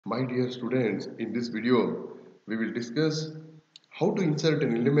My dear students, in this video, we will discuss how to insert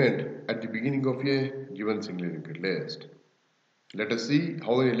an element at the beginning of a given single linked list. Let us see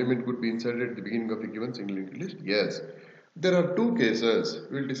how an element could be inserted at the beginning of a given single linked list. Yes, there are two cases.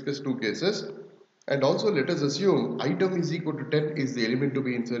 We will discuss two cases. And also let us assume item is equal to 10 is the element to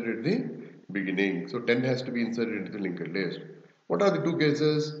be inserted at the beginning. So 10 has to be inserted into the linked list. What are the two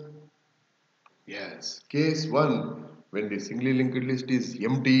cases? Yes, case 1, when the singly linked list is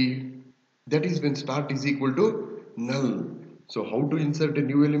empty, that is when start is equal to null. So how to insert a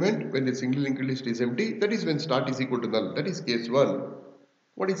new element when the singly linked list is empty? That is when start is equal to null. That is case 1.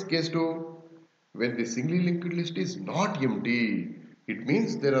 What is case 2? When the singly linked list is not empty, it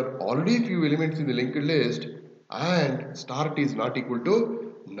means there are already few elements in the linked list and start is not equal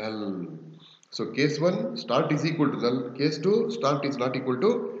to null. So case 1, start is equal to null. Case 2, start is not equal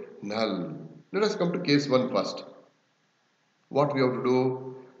to null. Let us come to case 1 first. What we have to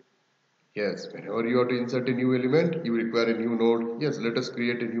do? Yes, whenever you have to insert a new element, you require a new node. Yes, let us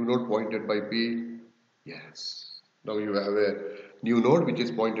create a new node pointed by P. Yes, now you have a new node which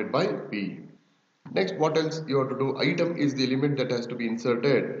is pointed by P. Next, what else you have to do? Item is the element that has to be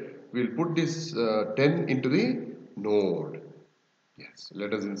inserted. We'll put this 10 into the node. Yes,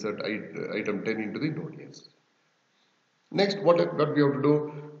 let us insert item 10 into the node. Yes. Next, what we have to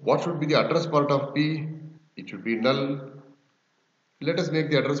do? What should be the address part of P? It should be null. Let us make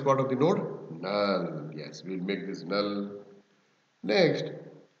the address part of the node null. Yes, we'll make this null. Next,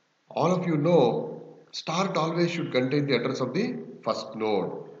 all of you know start always should contain the address of the first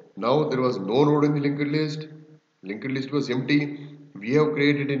node. Now there was no node in the linked list. Linked list was empty. We have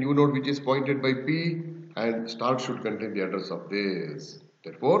created a new node which is pointed by P and start should contain the address of this.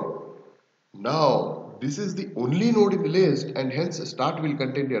 Therefore, now this is the only node in the list and hence start will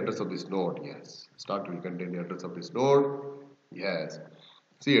contain the address of this node. Yes, start will contain the address of this node. Yes.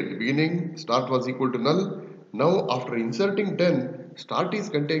 See, at the beginning start was equal to null. Now after inserting 10, start is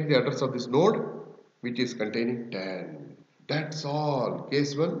containing the address of this node which is containing 10. That's all.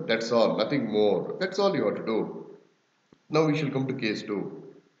 Case 1, that's all. Nothing more. That's all you have to do. Now we shall come to case 2.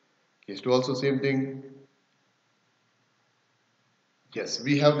 Case 2 also same thing. Yes,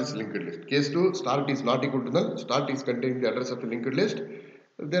 we have this linked list. Case 2, start is not equal to null. Start is containing the address of the linked list.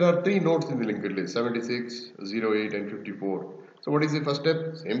 There are 3 nodes in the linked list, 76, 08 and 54. So what is the first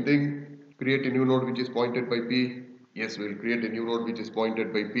step? Same thing. Create a new node which is pointed by P. Yes, we will create a new node which is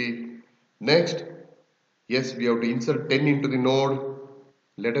pointed by P. Next, yes, we have to insert 10 into the node.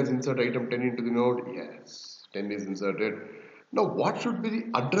 Let us insert item 10 into the node. Yes, 10 is inserted. Now what should be the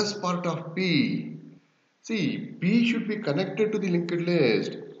address part of P? See, P should be connected to the linked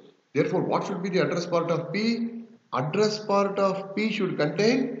list. Therefore, what should be the address part of P? Address part of P should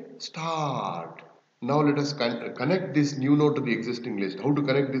contain start. Now let us connect this new node to the existing list. How to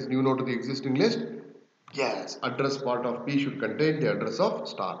connect this new node to the existing list? Yes, address part of P should contain the address of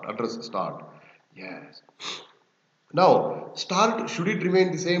start. Address start. Yes. Now, start, should it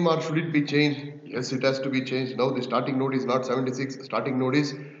remain the same or should it be changed? Yes, it has to be changed. Now the starting node is not 76, starting node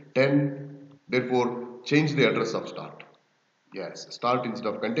is 10. Therefore, change the address of start. Yes, start instead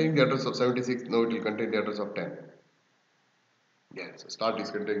of containing the address of 76, now it will contain the address of 10. Yes, start is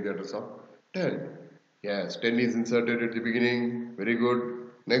containing the address of 10. Yes, 10 is inserted at the beginning. Very good.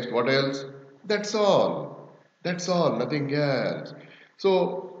 Next, what else? That's all. That's all, nothing else.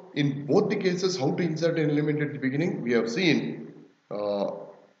 So, in both the cases, how to insert an element at the beginning, we have seen.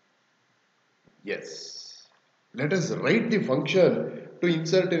 Yes. Let us write the function to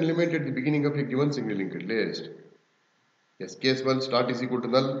insert an element at the beginning of a given single linked list. Yes, case 1 start is equal to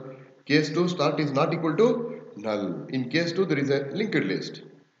null. Case 2 start is not equal to null. In case 2 there is a linked list.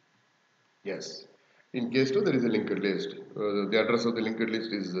 Yes. In case 2 there is a linked list. The address of the linked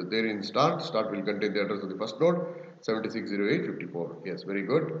list is there in start. Start will contain the address of the first node 760854. Yes, very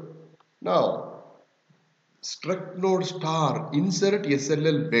good. Now struct node star insert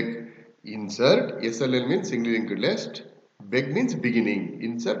SLL beg. Insert SLL means single linked list. Beg means beginning.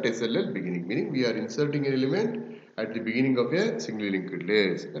 Insert SLL beginning, meaning we are inserting an element at the beginning of a single linked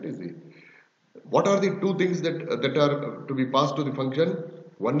list. That is it. What are the two things that are to be passed to the function?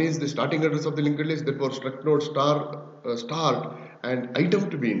 One is the starting address of the linked list. Therefore, struct node start and item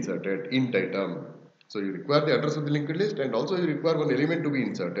to be inserted. Int item. So you require the address of the linked list and also you require one element to be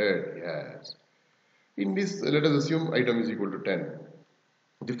inserted. Yes. In this, let us assume item is equal to 10.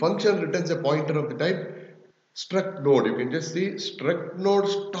 The function returns a pointer of the type struct node. You can just see struct node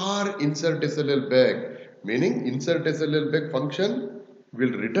star insert SLL bag, meaning insert SLL bag function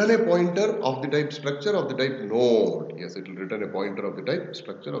will return a pointer of the type structure of the type node. Yes, it will return a pointer of the type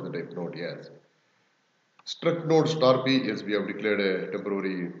structure of the type node. Yes. Struct node star p, yes, we have declared a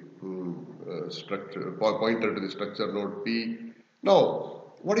temporary structure pointer to the structure node p. Now,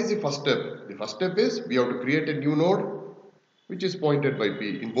 what is the first step? The first step is we have to create a new node which is pointed by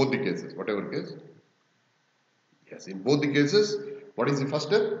p in both the cases, whatever case. Yes, in both the cases, what is the first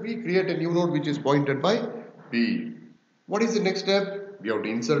step? We create a new node which is pointed by p. What is the next step? We have to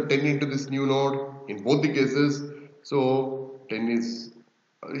insert 10 into this new node in both the cases. So 10 is,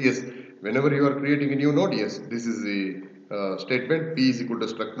 yes, whenever you are creating a new node, yes, this is the statement p is equal to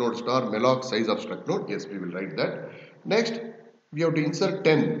struct node star malloc size of struct node. Yes, we will write that. Next, we have to insert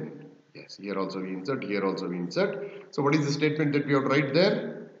 10. Yes, here also we insert, here also we insert. So what is the statement that we have to write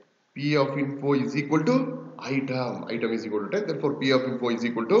there? P of info is equal to item. Item is equal to 10. Therefore, P of info is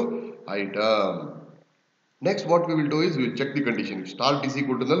equal to item. Next, what we will do is we will check the condition. If start is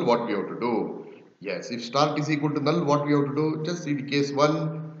equal to null, what we have to do? Yes, if start is equal to null, what we have to do? Just see the case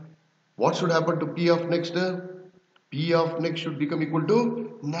 1. What should happen to P of next? P of next should become equal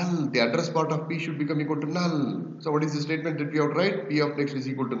to null. The address part of P should become equal to null. So what is the statement that we have to write? P of next is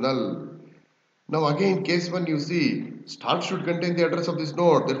equal to null. Now again, case 1, you see, start should contain the address of this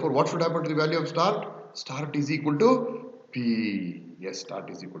node. Therefore, what should happen to the value of start? Start is equal to P. Yes,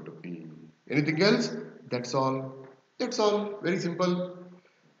 start is equal to P. Anything else? That's all. That's all. Very simple.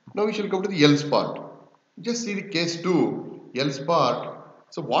 Now we shall come to the else part. Just see the case 2, else part.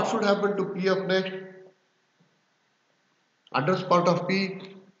 So what should happen to P of next? Address part of P.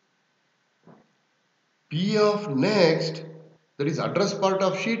 P of next, that is address part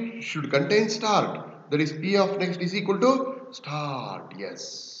of sheet, should contain start. That is P of next is equal to start.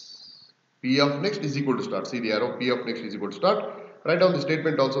 Yes. P of next is equal to start. See the arrow, P of next is equal to start. Write down the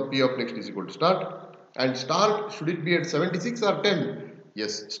statement also, P of next is equal to start. And start, should it be at 76 or 10?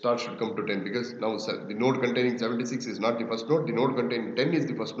 Yes, start should come to 10 because now the node containing 76 is not the first node. The node containing 10 is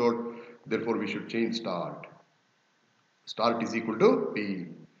the first node. Therefore, we should change start. Start is equal to P.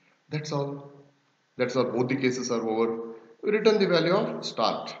 That's all. That's all. Both the cases are over. We return the value of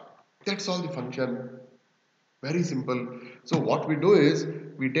start. That's all the function. Very simple. So what we do is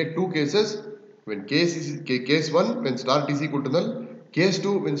we take two cases. When case 1 when start is equal to null. Case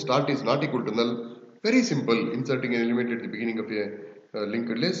 2 when start is not equal to null. Very simple. Inserting an element at the beginning of a linked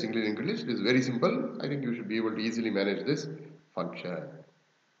list, singly linked list. It is very simple. I think you should be able to easily manage this function.